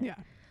control in it. Yeah.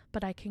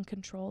 But I can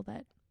control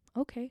that,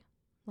 okay,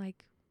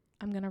 like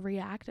I'm going to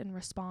react and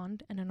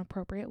respond in an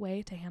appropriate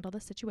way to handle the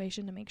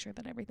situation to make sure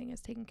that everything is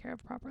taken care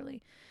of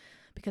properly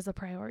because the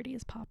priority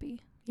is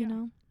Poppy, you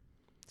know?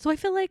 So I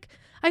feel like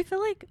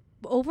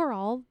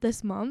overall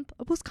this month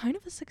was kind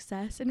of a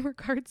success in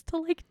regards to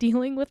like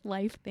dealing with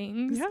life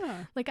things.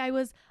 Yeah. Like I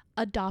was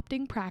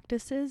adopting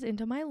practices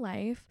into my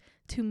life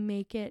to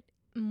make it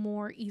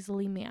more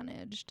easily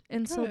managed.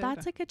 And so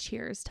that's like a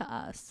cheers to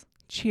us.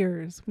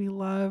 Cheers. We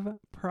love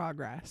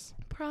progress.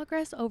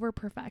 Progress over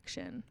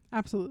perfection.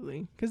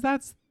 Absolutely. Because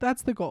that's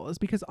the goal, is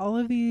because all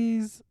of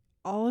these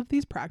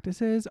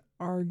practices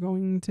are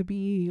going to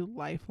be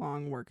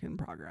lifelong work in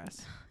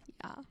progress.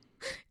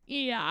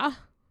 Yeah.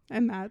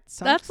 And that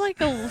sucks.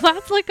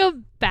 That's like a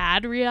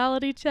bad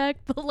reality check,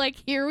 but like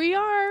here we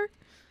are.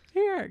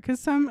 Here, because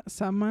some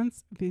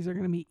months these are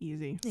going to be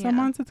easy. Some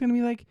months it's going to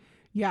be like,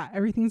 yeah,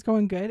 everything's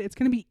going good. It's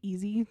going to be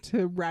easy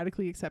to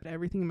radically accept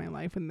everything in my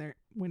life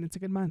when it's a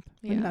good month.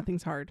 When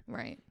nothing's hard.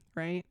 Right.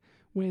 Right?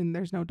 when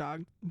there's no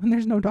dog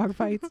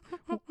fights.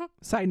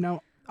 Side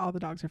note, all the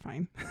dogs are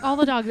fine. All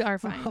the dogs are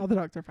fine. All the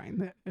dogs are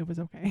fine. It was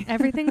okay.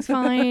 Everything's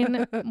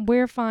fine.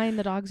 We're fine.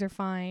 The dogs are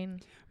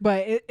fine.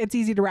 But it's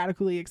easy to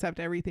radically accept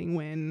everything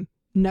when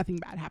nothing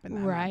bad happened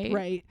that Right. month,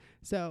 right?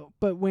 So,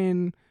 but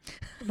when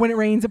it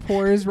rains, it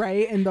pours,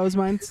 right? In those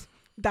months,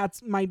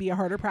 that's might be a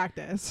harder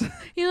practice.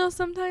 You know,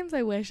 sometimes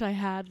I wish I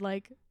had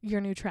like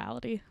your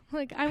neutrality.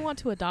 Like I want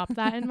to adopt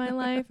that in my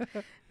life.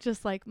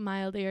 Just like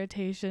mild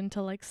irritation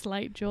to like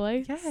slight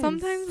joy. Yes.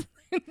 Sometimes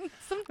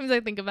I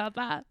think about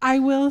that. I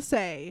will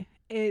say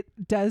it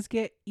does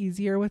get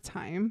easier with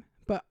time,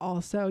 but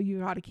also you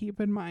got to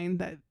keep in mind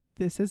that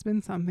this has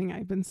been something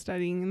I've been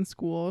studying in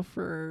school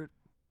for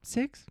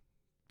 6-7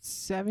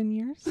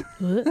 years.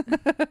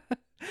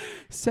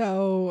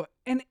 So,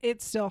 and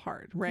it's still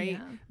hard, right?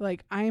 Yeah.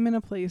 Like I'm in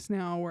a place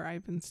now where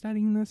I've been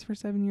studying this for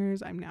 7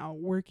 years. I'm now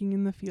working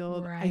in the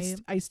field. Right.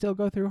 I still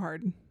go through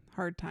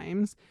hard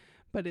times,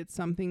 but it's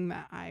something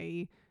that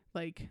I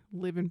like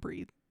live and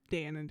breathe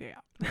day in and day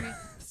out. Right.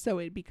 So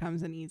it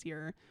becomes an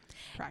easier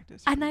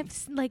practice. And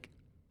me.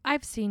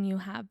 I've seen you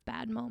have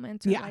bad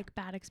moments or like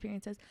bad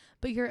experiences,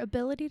 but your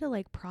ability to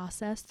like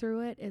process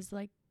through it is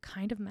like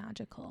kind of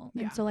magical.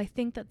 Yeah. And so I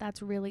think that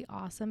that's really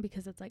awesome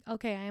because it's like,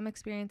 okay, I am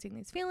experiencing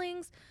these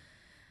feelings,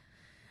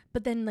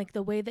 but then like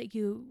the way that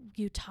you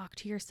talk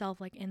to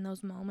yourself like in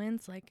those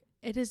moments, like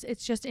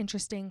it's just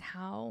interesting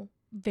how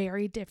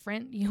very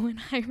different you and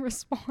I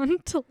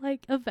respond to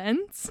like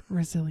events.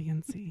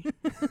 Resiliency.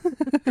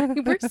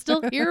 We're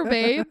still here,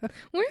 babe.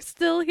 We're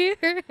still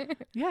here.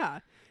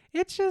 Yeah.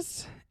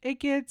 It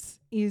gets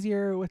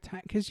easier with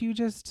time because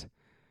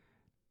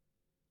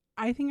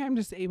I think I'm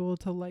just able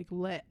to like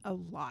let a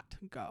lot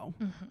go.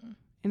 Mm-hmm.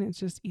 And it's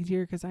just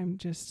easier because I'm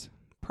just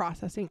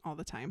processing all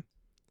the time.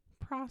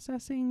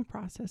 Processing.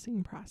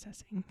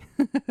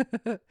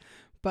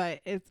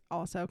 But it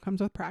also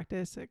comes with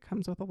practice. It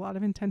comes with a lot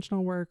of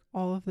intentional work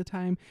all of the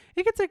time.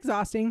 It gets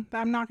exhausting.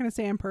 I'm not going to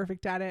say I'm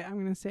perfect at it. I'm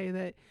going to say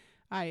that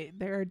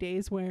there are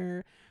days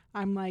where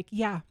I'm like,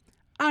 yeah,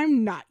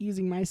 I'm not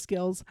using my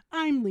skills.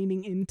 I'm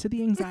leaning into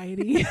the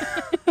anxiety.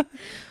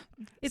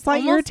 It's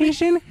slight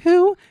irritation.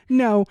 Who?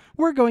 No,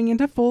 we're going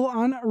into full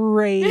on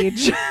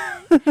rage.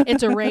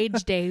 It's a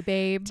rage day,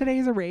 babe.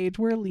 Today's a rage.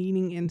 We're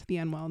leaning into the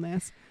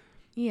unwellness.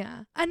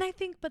 Yeah. And I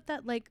think, but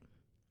that like,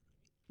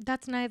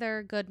 that's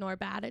neither good nor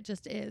bad. It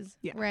just is.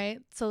 Yeah.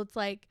 Right. So it's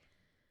like,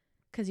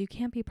 because you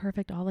can't be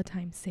perfect all the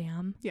time,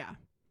 Sam. Yeah.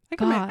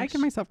 I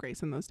give myself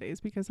grace in those days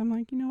because I'm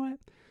like, you know what?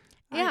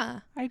 Yeah.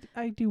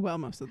 I do well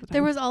most of the time.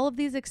 There was all of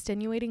these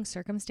extenuating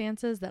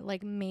circumstances that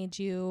like made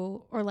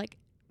you or like,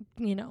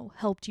 you know,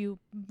 helped you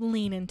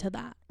lean into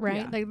that.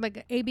 Right. Yeah.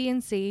 Like A, B,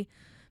 and C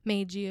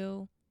made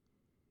you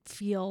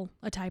feel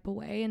a type of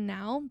way. And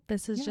now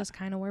this is just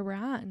kind of where we're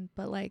at.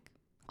 But like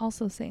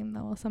also same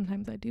though.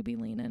 Sometimes I do be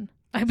leaning.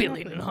 I be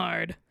leaning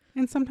hard.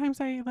 And sometimes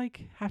I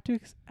like have to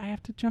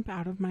jump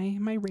out of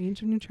my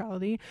range of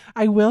neutrality.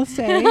 I will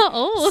say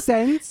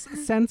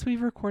since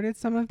we've recorded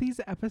some of these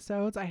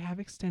episodes, I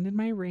have extended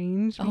my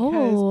range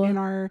because in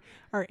our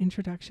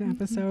introduction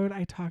episode,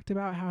 I talked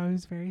about how I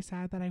was very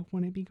sad that I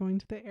wouldn't be going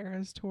to the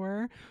Eras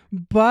tour,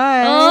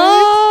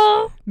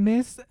 but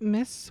Miss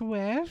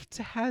Swift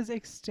has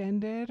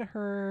extended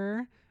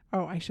her.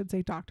 Oh, I should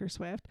say Dr.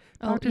 Swift.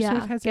 Dr.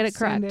 Swift has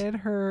extended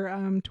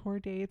her tour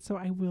date, so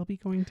I will be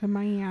going to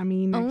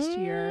Miami next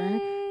year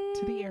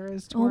to the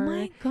Eras tour. Oh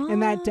my god!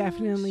 And that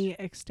definitely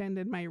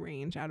extended my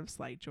range out of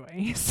slight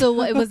joy.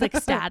 So it was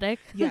ecstatic.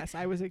 Yes,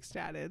 I was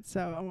ecstatic.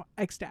 So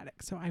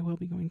I will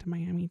be going to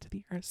Miami to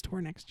the Eras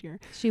tour next year.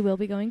 She will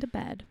be going to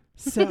bed.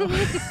 So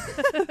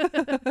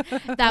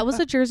that was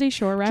a Jersey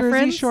Shore reference.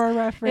 Jersey Shore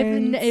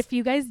reference. If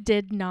you guys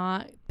did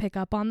not pick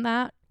up on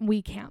that,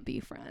 we can't be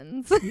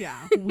friends. Yeah,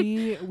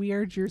 we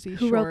are Jersey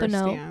Shore Who wrote the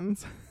note?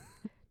 stans.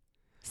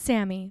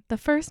 Sammy, the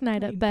first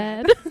night at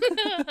bed.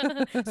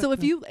 So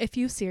if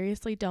you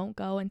seriously don't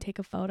go and take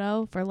a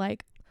photo for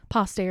like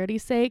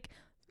posterity's sake,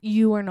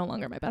 you are no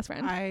longer my best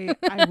friend. I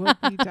will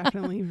be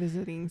definitely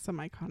visiting some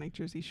iconic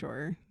Jersey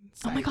Shore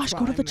sites. Oh my gosh,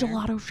 go to the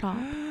gelato shop.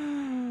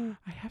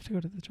 I have to go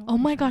to the gelato Oh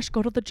my shop. gosh,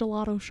 go to the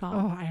gelato shop.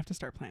 Oh, I have to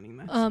start planning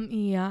this.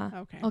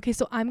 Yeah. Okay,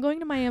 so I'm going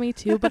to Miami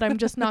too, but I'm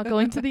just not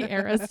going to the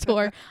Eras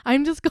tour.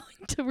 I'm just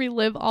going to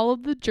relive all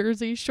of the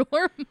Jersey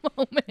Shore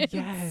moments.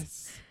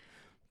 Yes.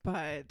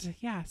 But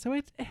yeah, so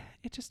it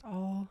just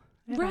all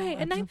right,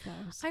 and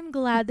I'm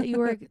glad that you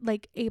were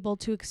like able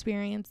to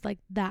experience like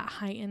that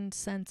heightened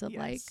sense of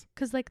like,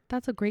 because like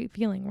that's a great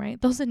feeling, right?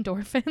 Those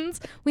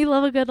endorphins, we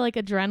love a good like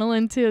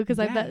adrenaline too, because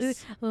I bet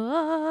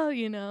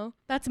you know,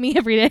 that's me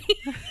every day.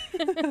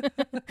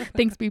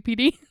 Thanks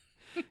BPD.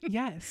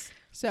 Yes,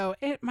 so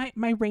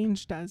my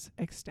range does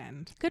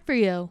extend. Good for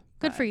you.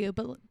 Good for you.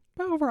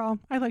 But overall,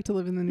 I like to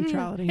live in the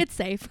neutrality. It's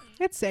safe.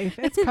 It's safe.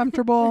 It's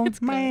comfortable.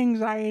 It's my good.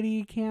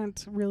 Anxiety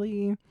can't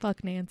really.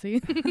 Fuck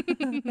Nancy.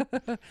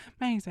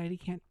 My anxiety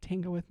can't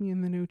tango with me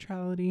in the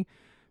neutrality.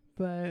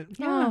 But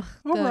yeah,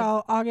 good.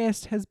 overall,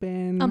 August has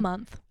been a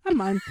month. A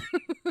month.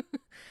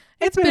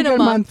 It's been a good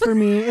month for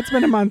me. It's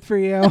been a month for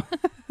you.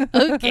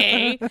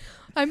 Okay.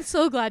 I'm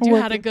so glad you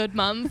had a good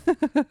month.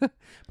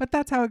 But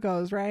that's how it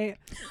goes, right?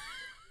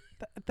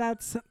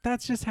 That's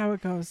just how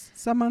it goes.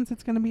 Some months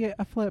it's going to be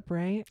a flip,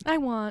 right? I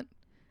want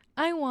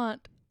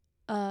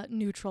a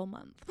neutral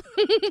month.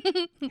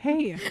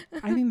 Hey,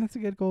 I think that's a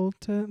good goal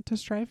to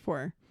strive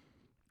for.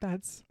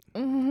 That's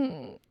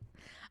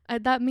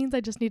that means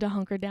I just need to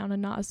hunker down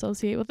and not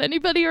associate with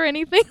anybody or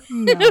anything.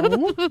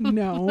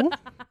 No,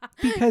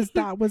 because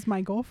that was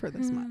my goal for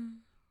this month.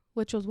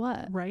 Which was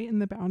what? Right, in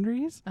the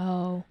boundaries.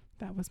 Oh,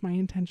 that was my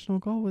intentional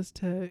goal, was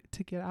to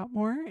get out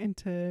more and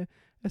to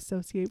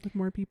associate with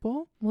more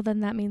people. Well,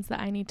 then that means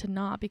that I need to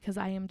not, because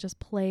I am just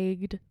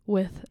plagued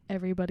with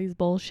everybody's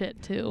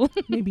bullshit too.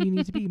 Maybe you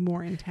need to be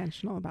more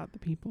intentional about the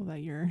people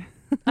that you're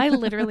I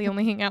literally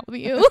only hang out with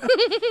you.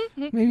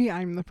 Maybe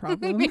I'm the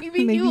problem. Maybe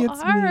you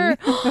it's are.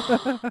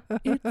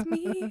 Me. It's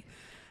me.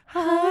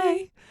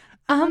 Hi,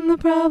 I'm the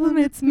problem.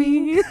 It's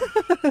me.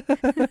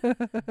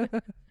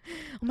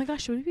 Oh my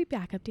gosh, should we be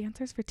backup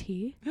dancers for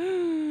tea?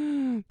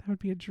 That would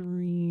be a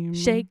dream.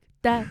 Shake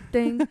that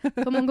thing.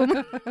 Come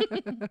on.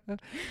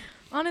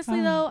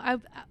 Honestly, though,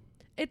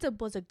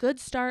 was a good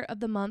start of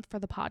the month for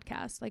the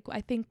podcast. Like,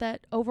 I think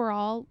that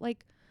overall,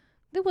 like,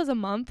 it was a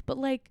month, but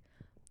like,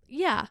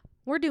 yeah,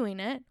 we're doing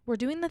it. We're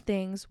doing the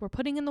things. We're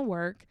putting in the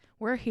work.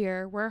 We're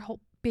here. We're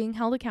being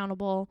held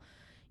accountable,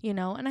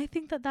 and I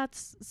think that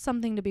that's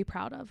something to be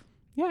proud of.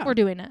 Yeah. We're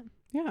doing it.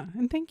 Yeah.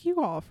 And thank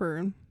you all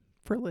for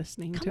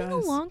listening to us.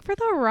 Coming along for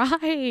the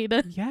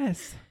ride.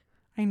 Yes.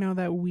 I know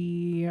that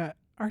we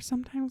are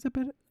sometimes a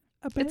bit.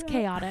 It's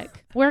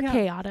chaotic. We're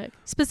chaotic.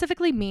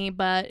 Specifically me,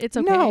 but it's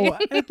okay. No,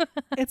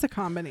 it's a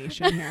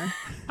combination here.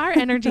 Our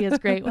energy is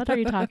great. What are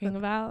you talking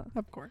about?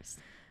 Of course.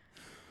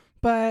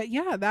 But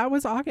yeah, that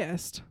was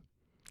August.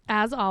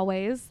 As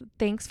always,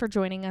 thanks for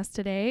joining us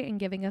today and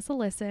giving us a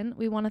listen.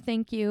 We want to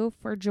thank you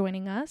for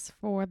joining us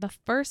for the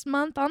first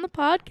month on the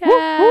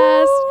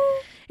podcast.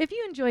 Woo-hoo! If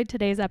you enjoyed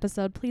today's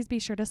episode, please be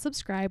sure to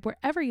subscribe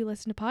wherever you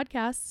listen to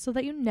podcasts so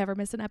that you never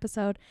miss an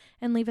episode,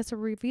 and leave us a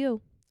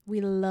review. We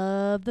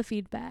love the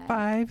feedback.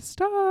 5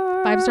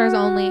 stars. 5 stars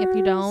only. If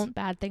you don't,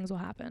 bad things will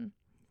happen.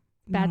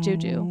 Bad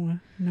juju.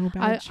 No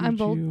bad juju. I'm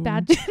both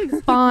bad.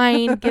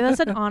 Fine. Give us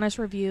an honest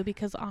review,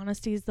 because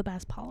honesty is the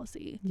best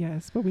policy.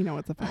 Yes, but we know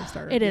it's a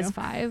 5-star review. It is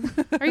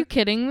 5. Are you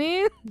kidding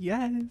me?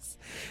 Yes.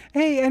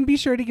 Hey, and be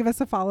sure to give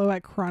us a follow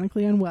at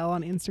Chronically Unwell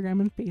on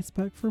Instagram and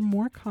Facebook for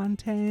more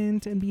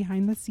content and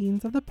behind the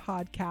scenes of the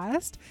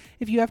podcast.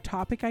 If you have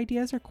topic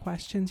ideas or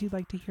questions you'd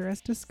like to hear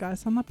us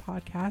discuss on the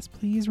podcast,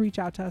 please reach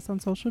out to us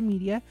on social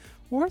media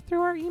or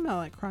through our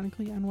email at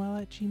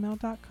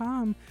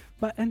chronicallyunwell@gmail.com.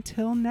 But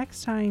until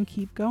next time,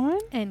 keep going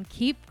and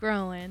keep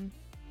growing.